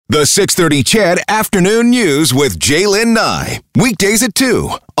The 6:30 CHED Afternoon News with Jaylen Nye. Weekdays at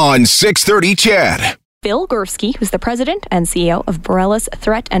 2 on 6:30 CHED. Phil Gurski, who's the president and CEO of Borealis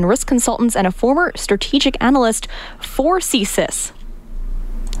Threat and Risk Consultants and a former strategic analyst for CSIS.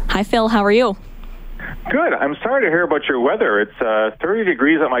 Hi, Phil. How are you? Good. I'm sorry to hear about your weather. It's 30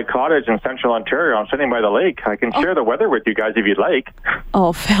 degrees at my cottage in central Ontario. I'm sitting by the lake. I can share the weather with you guys if you'd like.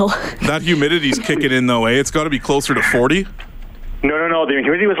 Oh, Phil. That humidity's kicking in, though, eh? It's got to be closer to 40? No. The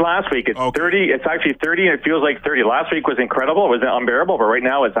humidity was last week. It's okay. 30. It's actually 30, and it feels like 30. Last week was incredible. It was unbearable, but right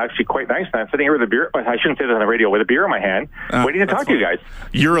now it's actually quite nice. And I'm sitting here with a beer. I shouldn't say this on the radio. With a beer in my hand, waiting to talk to you guys.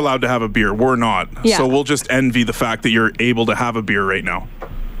 You're allowed to have a beer. We're not. Yeah. So we'll just envy the fact that you're able to have a beer right now.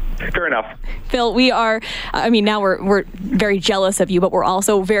 Fair enough. Phil, now we're very jealous of you, but we're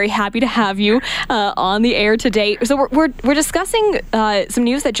also very happy to have you on the air today. So we're discussing some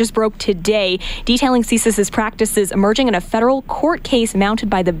news that just broke today, detailing CSIS's practices emerging in a federal court case mounted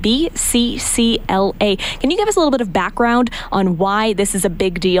by the BCCLA. Can you give us a little bit of background on why this is a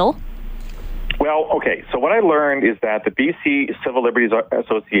big deal? Well, okay, so what I learned is that the BC Civil Liberties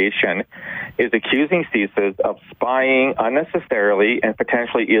Association is accusing CSIS of spying unnecessarily and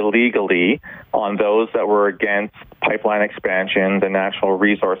potentially illegally on those that were against pipeline expansion and natural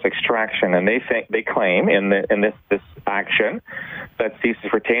resource extraction. And they claim in this action that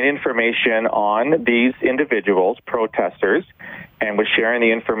CSIS retained information on these individuals, protesters, and was sharing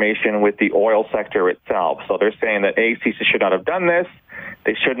the information with the oil sector itself. So they're saying that CSIS should not have done this.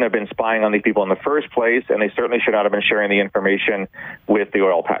 They shouldn't have been spying on these people in the first place, and they certainly should not have been sharing the information with the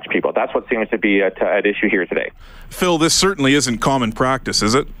oil patch people. That's what seems to be at issue here today. Phil, this certainly isn't common practice,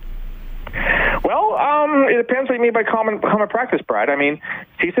 is it? Well, it depends what you mean by common practice, Brad. I mean,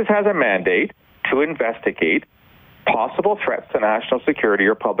 CSIS has a mandate to investigate possible threats to national security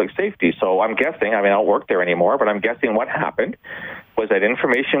or public safety. So I'm guessing, I don't work there anymore, but I'm guessing what happened was that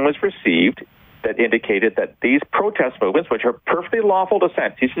information was received that indicated that these protest movements, which are perfectly lawful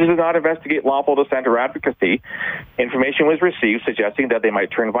dissent, CSIS does not investigate lawful dissent or advocacy, information was received suggesting that they might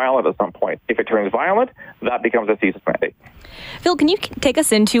turn violent at some point. If it turns violent, that becomes a CSIS mandate. Phil, can you take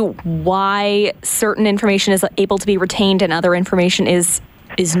us into why certain information is able to be retained and other information is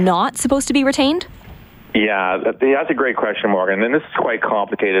not supposed to be retained? Yeah, that's a great question, Morgan. And this is quite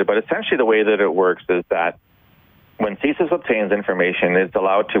complicated, but essentially the way that it works is that when CSIS obtains information, it's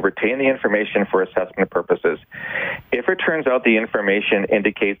allowed to retain the information for assessment purposes. If it turns out the information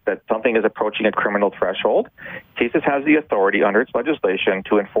indicates that something is approaching a criminal threshold, CSIS has the authority under its legislation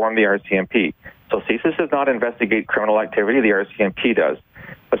to inform the RCMP. So CSIS does not investigate criminal activity, the RCMP does.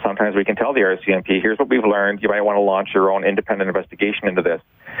 But sometimes we can tell the RCMP, here's what we've learned, you might want to launch your own independent investigation into this.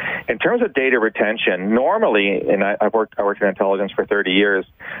 In terms of data retention, normally, and I worked in intelligence for 30 years,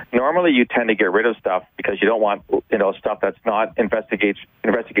 normally you tend to get rid of stuff because you don't want stuff that's not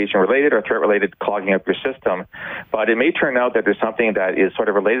investigation related or threat related clogging up your system. But it may turn out that there's something that is sort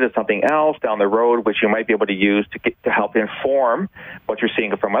of related to something else down the road which you might be able to use to help inform what you're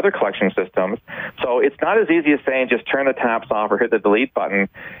seeing from other collection systems. So it's not as easy as saying just turn the taps off or hit the delete button.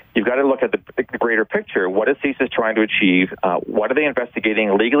 You've got to look at the greater picture. What is CSIS trying to achieve? What are they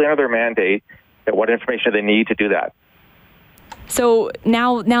investigating legally under their mandate? And what information do they need to do that? So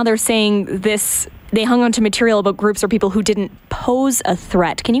now they're saying this. They hung on to material about groups or people who didn't pose a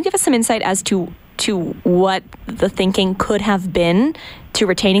threat. Can you give us some insight as to what the thinking could have been to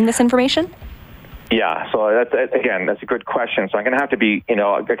retaining this information? Yeah, so that's a good question. So I'm going to have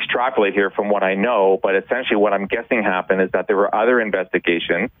to extrapolate here from what I know, but essentially what I'm guessing happened is that there were other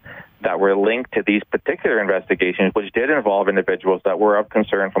investigations that were linked to these particular investigations, which did involve individuals that were of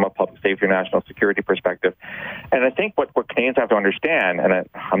concern from a public safety or national security perspective. And I think what Canadians have to understand, and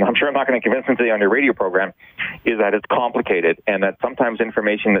I'm sure I'm not going to convince them today on your radio program, is that it's complicated and that sometimes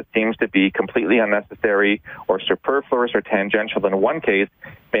information that seems to be completely unnecessary or superfluous or tangential in one case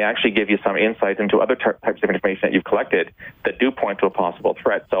may actually give you some insight into other types of information that you've collected that do point to a possible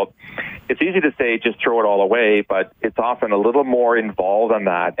threat. So it's easy to say just throw it all away, but it's often a little more involved than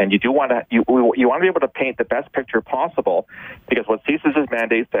that. And you want to be able to paint the best picture possible, because what CSIS's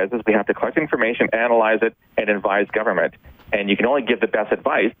mandate says is we have to collect information, analyze it, and advise government. And you can only give the best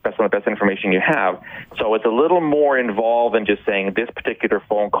advice based on the best information you have. So it's a little more involved than just saying this particular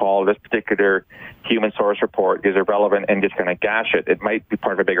phone call, this particular human source report is irrelevant and just going to gash it. It might be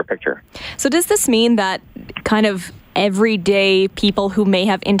part of a bigger picture. So does this mean that kind of everyday people who may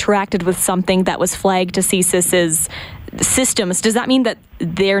have interacted with something that was flagged to CSIS's systems, does that mean that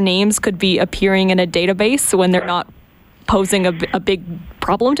their names could be appearing in a database when they're not posing a big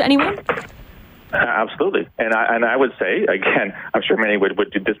problem to anyone? Absolutely. And I would say, again, I'm sure many would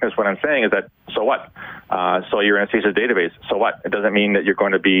dismiss what I'm saying, is that, so what? So you're in a CSIS database. So what? It doesn't mean that you're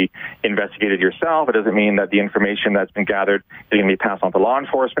going to be investigated yourself. It doesn't mean that the information that's been gathered is going to be passed on to law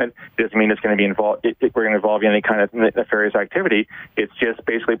enforcement. It doesn't mean it's going to be involved. We're going to involve you in any kind of nefarious activity. It's just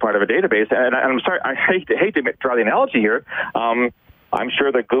basically part of a database. And I'm sorry, I hate to draw the analogy here. I'm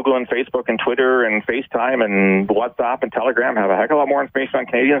sure that Google and Facebook and Twitter and FaceTime and WhatsApp and Telegram have a heck of a lot more information on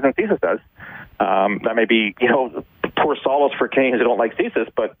Canadians than CSIS does. That may be, poor solace for Canadians who don't like CSIS,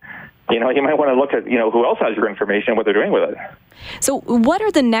 but, you might want to look at, who else has your information and what they're doing with it. So what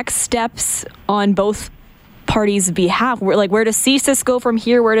are the next steps on both parties' behalf? Where does CSIS go from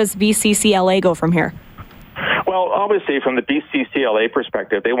here? Where does BCCLA go from here? Well, obviously, from the BCCLA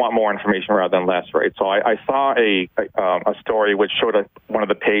perspective, they want more information rather than less, right? So I saw a story which showed one of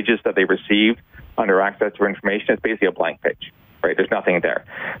the pages that they received under access to information. It's basically a blank page, right? There's nothing there.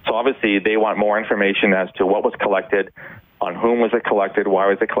 So obviously, they want more information as to what was collected, on whom was it collected, why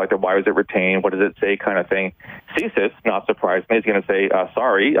was it collected, why was it retained, what does it say, kind of thing. CSIS, not surprisingly, is going to say,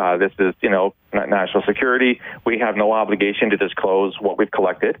 sorry, this is, national security. We have no obligation to disclose what we've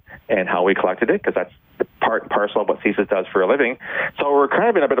collected and how we collected it, because that's part and parcel of what CSIS does for a living. So we're kind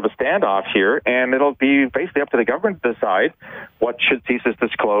of in a bit of a standoff here, and it'll be basically up to the government to decide what should CSIS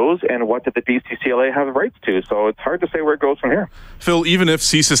disclose and what did the BCCLA have rights to. So it's hard to say where it goes from here. Phil, even if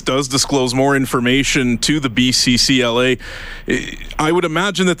CSIS does disclose more information to the BCCLA, I would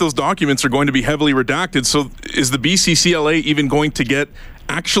imagine that those documents are going to be heavily redacted. So is the BCCLA even going to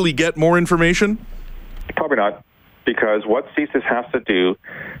actually get more information? Probably not, because what CSIS has to do,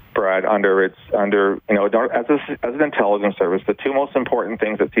 Brad, as an intelligence service, the two most important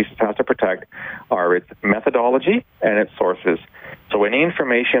things that CSIS has to protect are its methodology and its sources. So any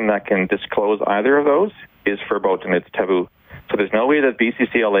information that can disclose either of those is verboten. It's taboo. So there's no way that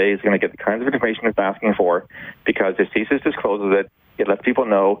BCCLA is going to get the kinds of information it's asking for, because if CSIS discloses it, it lets people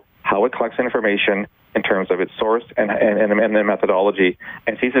know how it collects information in terms of its source and the methodology,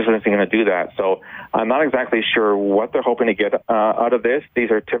 and CSIS isn't going to do that. So I'm not exactly sure what they're hoping to get out of this.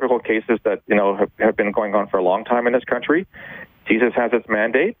 These are typical cases that have been going on for a long time in this country. CSIS has its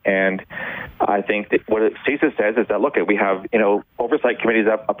mandate, and I think that what CSIS says is that, look, we have oversight committees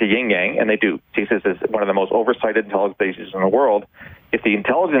up to yin-yang, and they do. CSIS is one of the most oversighted intelligence agencies in the world. If the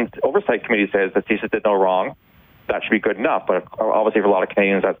Intelligence Oversight Committee says that CSIS did no wrong, that should be good enough. But obviously for a lot of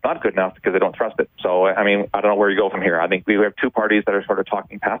Canadians, that's not good enough because they don't trust it. So, I don't know where you go from here. I think we have two parties that are sort of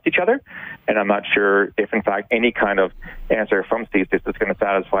talking past each other, and I'm not sure if, in fact, any kind of answer from CSIS is going to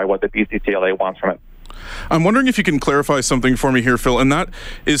satisfy what the BCCLA wants from it. I'm wondering if you can clarify something for me here, Phil, and that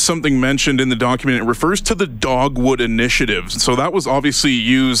is something mentioned in the document. It refers to the Dogwood Initiative. So that was obviously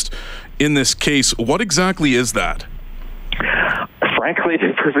used in this case. What exactly is that? Frankly,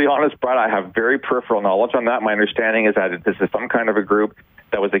 to be honest, Brad, I have very peripheral knowledge on that. My understanding is that this is some kind of a group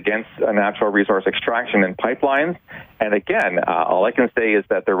that was against natural resource extraction and pipelines. And again, all I can say is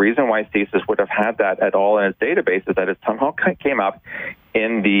that the reason why CSIS would have had that at all in its database is that it somehow came up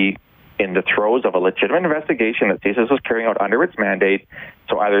in the throes of a legitimate investigation that CSIS was carrying out under its mandate.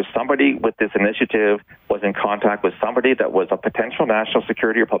 So either somebody with this initiative was in contact with somebody that was a potential national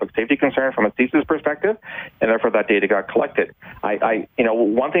security or public safety concern from a CSIS perspective, and therefore that data got collected.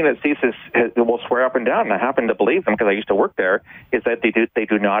 One thing that CSIS will swear up and down, and I happen to believe them because I used to work there, is that they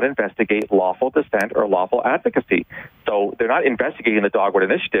do not investigate lawful dissent or lawful advocacy. So they're not investigating the Dogwood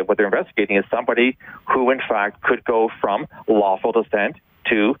Initiative. What they're investigating is somebody who, in fact, could go from lawful dissent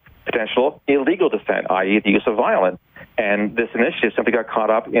to potential illegal dissent, i.e. the use of violence. And this initiative simply got caught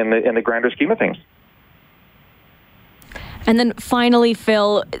up in the grander scheme of things. And then finally,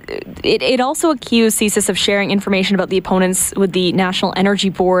 Phil, it also accused CSIS of sharing information about the opponents with the National Energy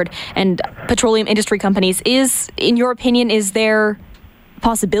Board and petroleum industry companies. In your opinion, is there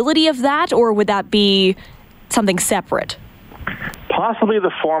possibility of that, or would that be something separate? Possibly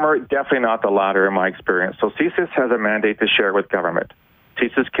the former, definitely not the latter in my experience. So CSIS has a mandate to share with government.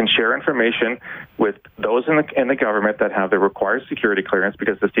 CSIS can share information with those in the government that have the required security clearance,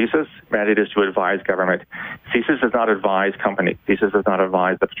 because the CSIS mandate is to advise government. CSIS does not advise companies. CSIS does not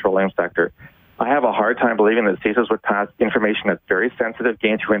advise the petroleum sector. I have a hard time believing that CSIS would pass information that's very sensitive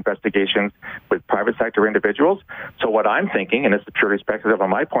gained through investigations with private sector individuals. So what I'm thinking, and it's purely speculative on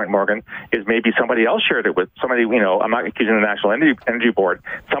my point, Morgan, is maybe somebody else shared it with somebody, I'm not accusing the National Energy Board.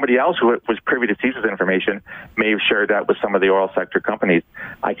 Somebody else who was privy to CSIS information may have shared that with some of the oil sector companies.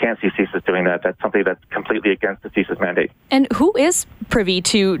 I can't see CSIS doing that. That's something that's completely against the CSIS mandate. And who is privy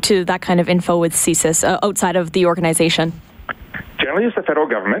to that kind of info with CSIS outside of the organization? Generally, it's the federal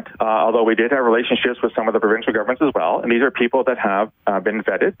government, although we did have relationships with some of the provincial governments as well. And these are people that have been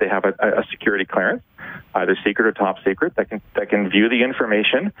vetted. They have a security clearance, either secret or top secret, that can view the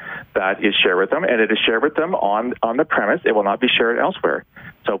information that is shared with them. And it is shared with them on the premise. It will not be shared elsewhere.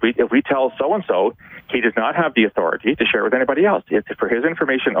 So if we tell so-and-so, he does not have the authority to share it with anybody else. It's for his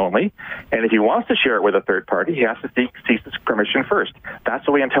information only. And if he wants to share it with a third party, he has to seek CSIS permission first. That's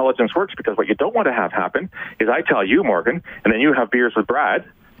the way intelligence works, because what you don't want to have happen is I tell you, Morgan, and then you have beers with Brad,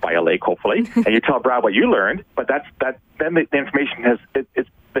 by a lake hopefully, and you tell Brad what you learned, but then the information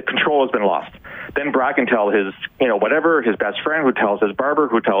the control has been lost. Then Brad can tell his, whatever, his best friend, who tells his barber,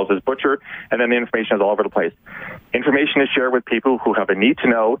 who tells his butcher, and then the information is all over the place. Information is shared with people who have a need to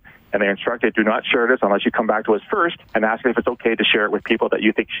know, and they're instructed, do not share this unless you come back to us first and ask if it's okay to share it with people that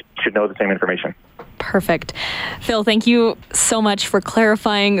you think should know the same information. Perfect. Phil, thank you so much for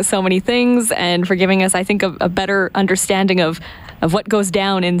clarifying so many things and for giving us, I think, a better understanding of what goes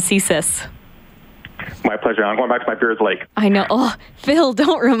down in CSIS. My pleasure. I'm going back to my Beers Lake. I know. Oh, Phil,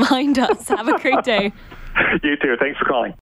 don't remind us. Have a great day. You too. Thanks for calling.